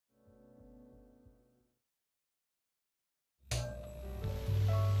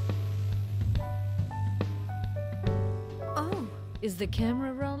Is the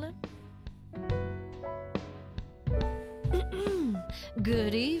camera rolling?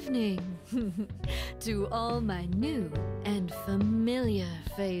 Good evening to all my new and familiar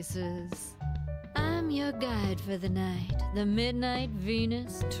faces. I'm your guide for the night, the Midnight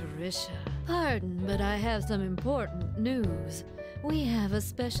Venus, Trisha. Pardon, but I have some important news. We have a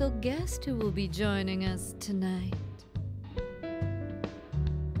special guest who will be joining us tonight.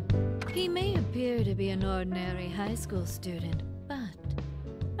 He may appear to be an ordinary high school student, but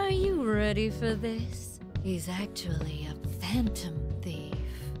are you ready for this? He's actually a phantom thief.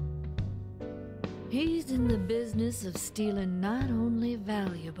 He's in the business of stealing not only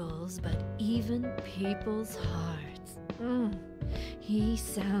valuables, but even people's hearts. He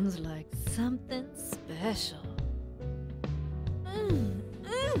sounds like something special.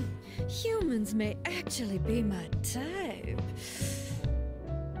 Humans may actually be my type.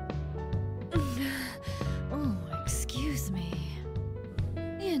 Oh, excuse me.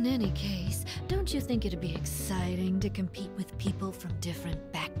 In any case, don't you think it'd be exciting to compete with people from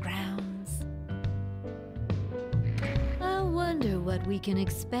different backgrounds? I wonder what we can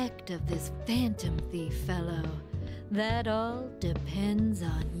expect of this phantom thief fellow. That all depends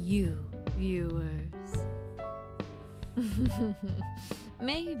on you, viewers.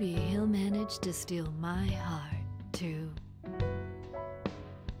 Maybe he'll manage to steal my heart, too.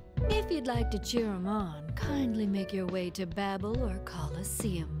 If you'd like to cheer him on, kindly make your way to Babble or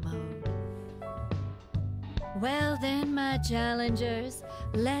Coliseum mode. Well then, my challengers,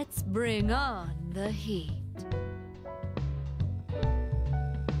 let's bring on the heat.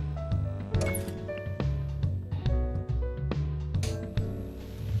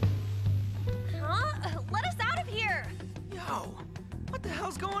 Let us out of here! Yo, what the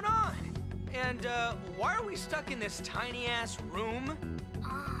hell's going on? And, why are we stuck in this tiny-ass room?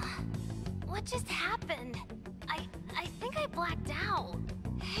 What just happened? I think I blacked out.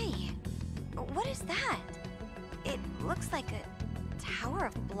 Hey, what is that? It looks like a tower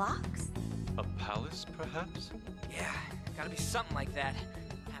of blocks. A palace, perhaps? Yeah, gotta be something like that.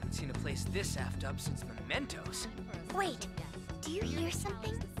 Haven't seen a place this effed up since Mementos. Wait, do you hear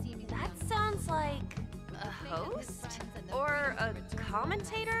something? That sounds like a host? Or a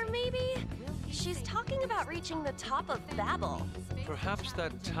commentator, maybe? She's talking about reaching the top of Babel. Perhaps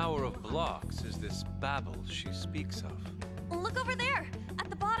that tower of blocks is this Babel she speaks of. Look over there, at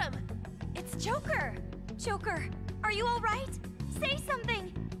the bottom. It's Joker. Joker, are you all right? Say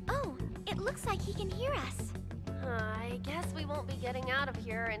something. Oh, it looks like he can hear us. I guess we won't be getting out of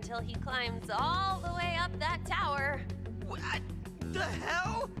here until he climbs all the way up that tower. What the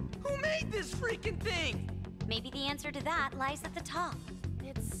hell? Who made this freaking thing? Maybe the answer to that lies at the top.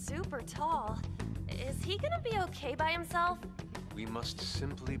 It's super tall. Is he gonna be okay by himself? We must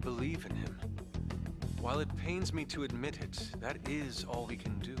simply believe in him. While it pains me to admit it, that is all we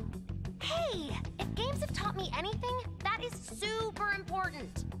can do. Hey! If games have taught me anything, that is super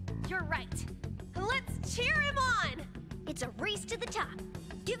important. You're right. Let's cheer him on! It's a race to the top.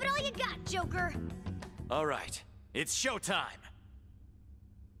 Give it all you got, Joker! All right, it's showtime!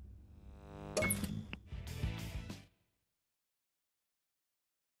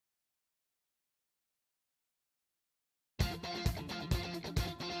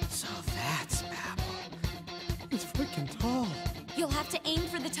 So that's Babel. It's freaking tall. You'll have to aim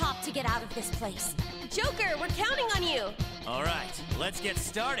for the top to get out of this place. Joker, we're counting on you! All right, let's get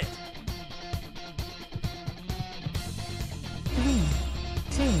started. 3,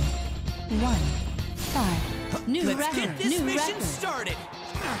 2, 1, 5. New Let's record. get this New mission record. started!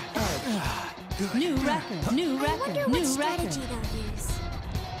 New record. New I record. wonder New what strategy record. they'll use.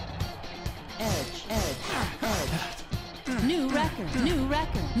 New record. New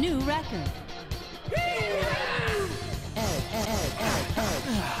record. New record.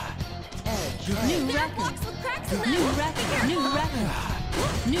 New There are record. blocks with cracks in them! New record. New record.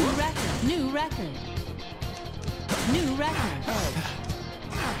 New record. New record. New record. New record.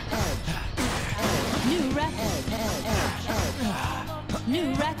 New record.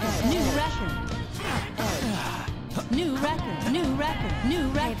 New record. New record. New record.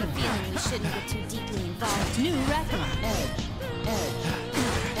 New I have a record. feeling we shouldn't get too deeply involved. New record.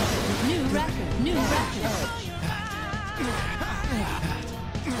 New record. New record.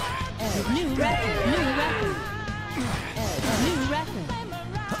 New record. New record. New record.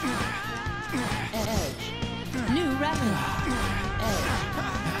 New record. New record.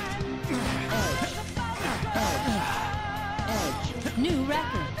 New record. New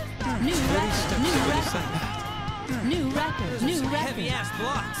record. New record. New record. Heavy-ass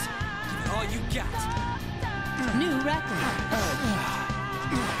blocks. Give it all you got. New record.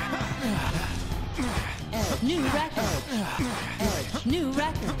 New record. New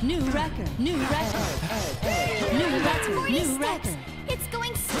record. New record. New record. New record. New record. It's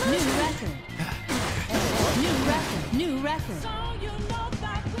going smooth. New record. New record. New record.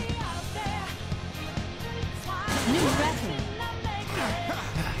 New record.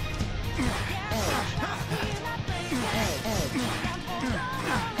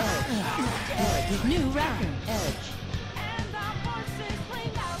 New record.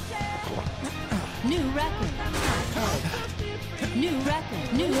 New record. New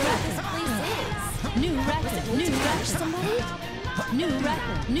record. New record. New record. New record. Somebody? New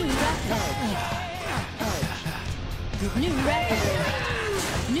record. New record. New record.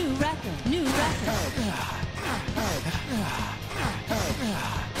 New record. New record.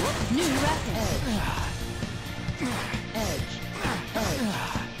 New record.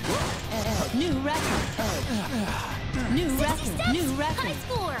 New record. New record. New record. High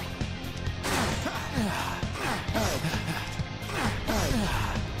score.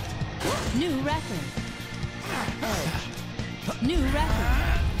 New record. New record.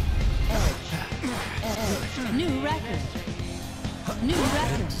 New record. New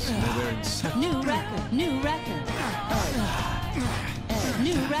record. New record. New record.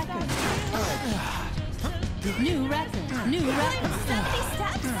 New record. New record. New record. 70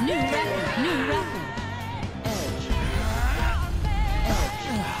 steps? New record. New record.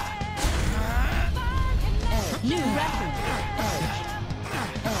 New record.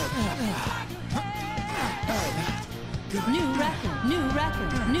 New record. New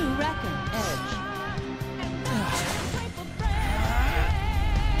record. New record.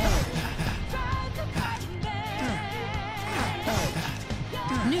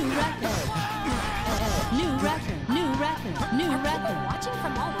 New record. New record. New record. New record. Watching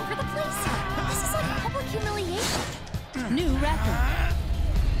from all over the place. This is like public humiliation. New record.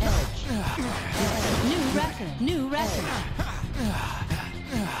 New record. New record.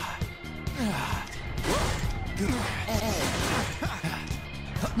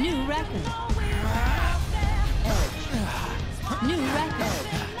 New record. New record. New record.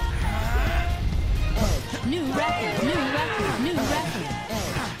 New record. New record.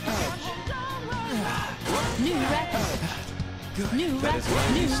 New record. New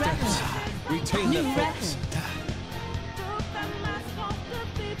record. New record. Retain New that focus. record.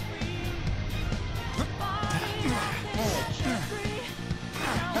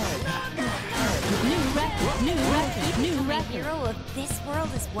 New record. New record. New The record. hero of this world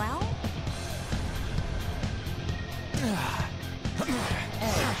as well?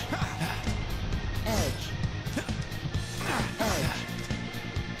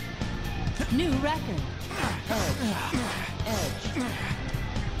 New record.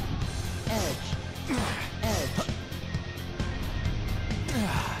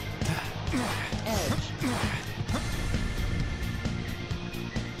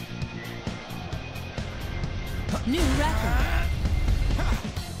 New record.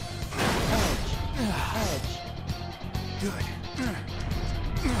 Good.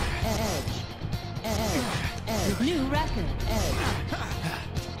 New record.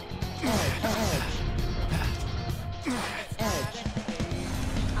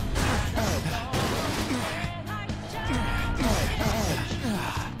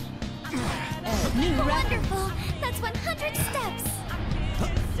 New record. Wonderful! That's 100 steps!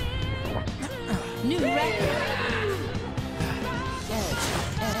 New record.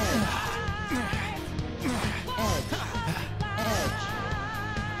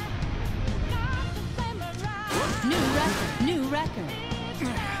 New record. New record.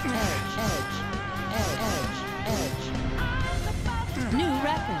 New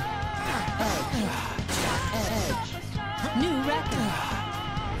record. New record.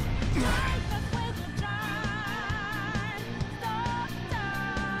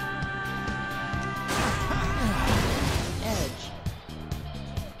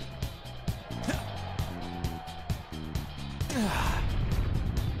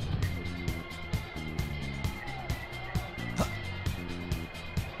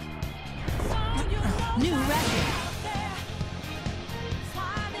 New record.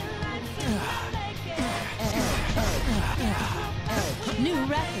 New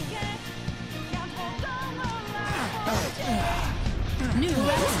record. New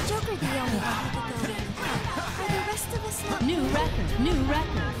record. Is Joker the only one who could go in? Are the rest of us not? New record. New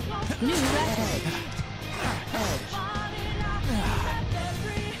record. New record.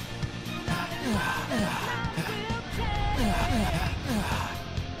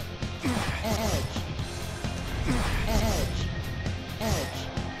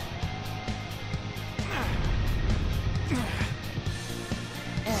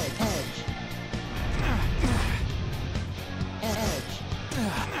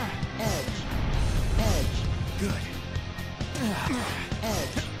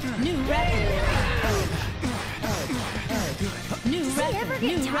 New record. New Does he ever record.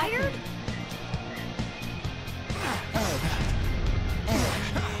 get New tired? record.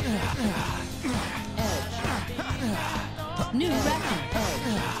 New record.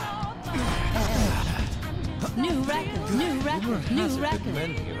 New record. New record. New record.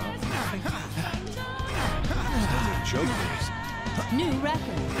 Men here are jokers. New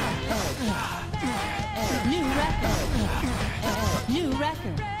record. New record. New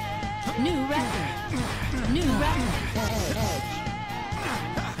record. New record. New record.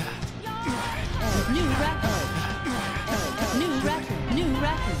 New record. New record. New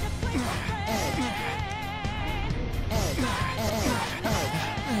record.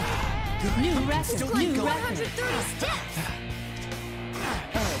 New record. Still New like record. 130 steps.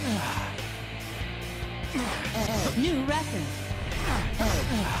 New record.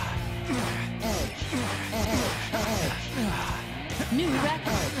 New record. New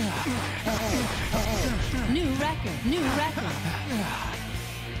record. New record. New record.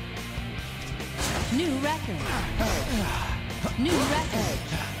 New record. New record. New record.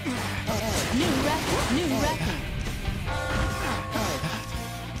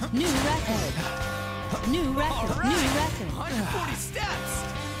 New record. New record. New record. 140 steps!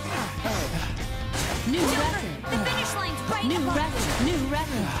 New Joker, record. the finish line's right New above record. New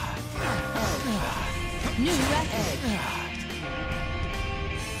record. New record.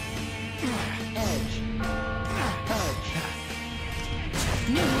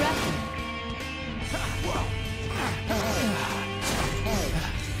 New record.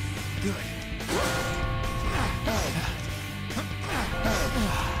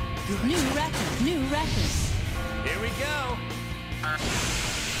 New record. New record. Here we go.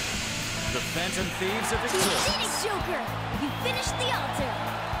 The Phantom Thieves are You victorious. did it, Joker! You finished the altar!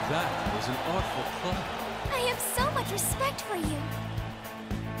 That was an artful play. I have so much respect for you.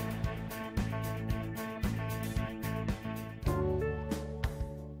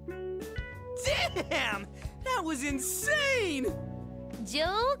 Damn! That was insane!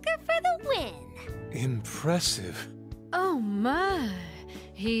 Joker for the win. Impressive. Oh my,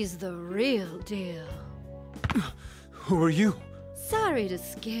 he's the real deal. Who are you? Sorry to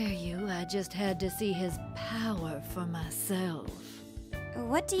scare you, I just had to see his power for myself.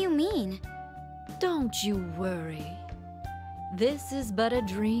 What do you mean? Don't you worry. This is but a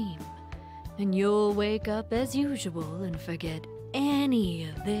dream, and you'll wake up as usual and forget any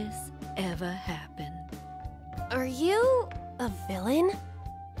of this ever happened. Are you a villain?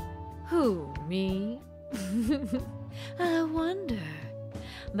 Who, me? I wonder.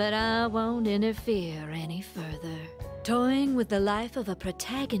 But I won't interfere any further. Toying with the life of a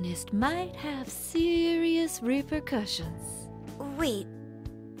protagonist might have serious repercussions. Wait,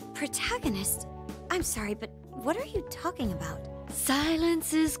 protagonist? I'm sorry, but what are you talking about?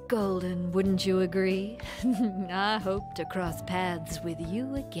 Silence is golden, wouldn't you agree? I hope to cross paths with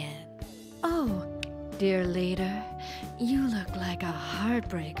you again. Oh, dear leader, you look like a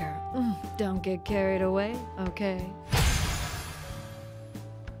heartbreaker. Don't get carried away, okay?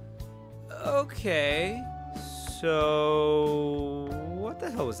 Okay, so what the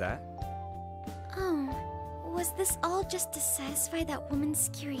hell was that? Oh, was this all just to satisfy that woman's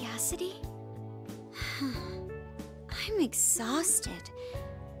curiosity? I'm exhausted.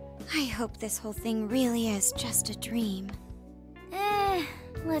 I hope this whole thing really is just a dream.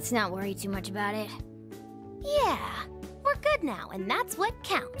 Let's not worry too much about it. Yeah, we're good now, and that's what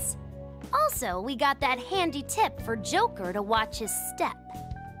counts. Also, we got that handy tip for Joker to watch his step.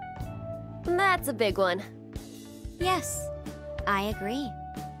 That's a big one. Yes, I agree.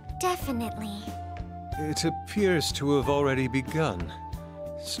 Definitely. It appears to have already begun.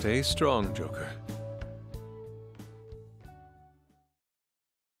 Stay strong, Joker.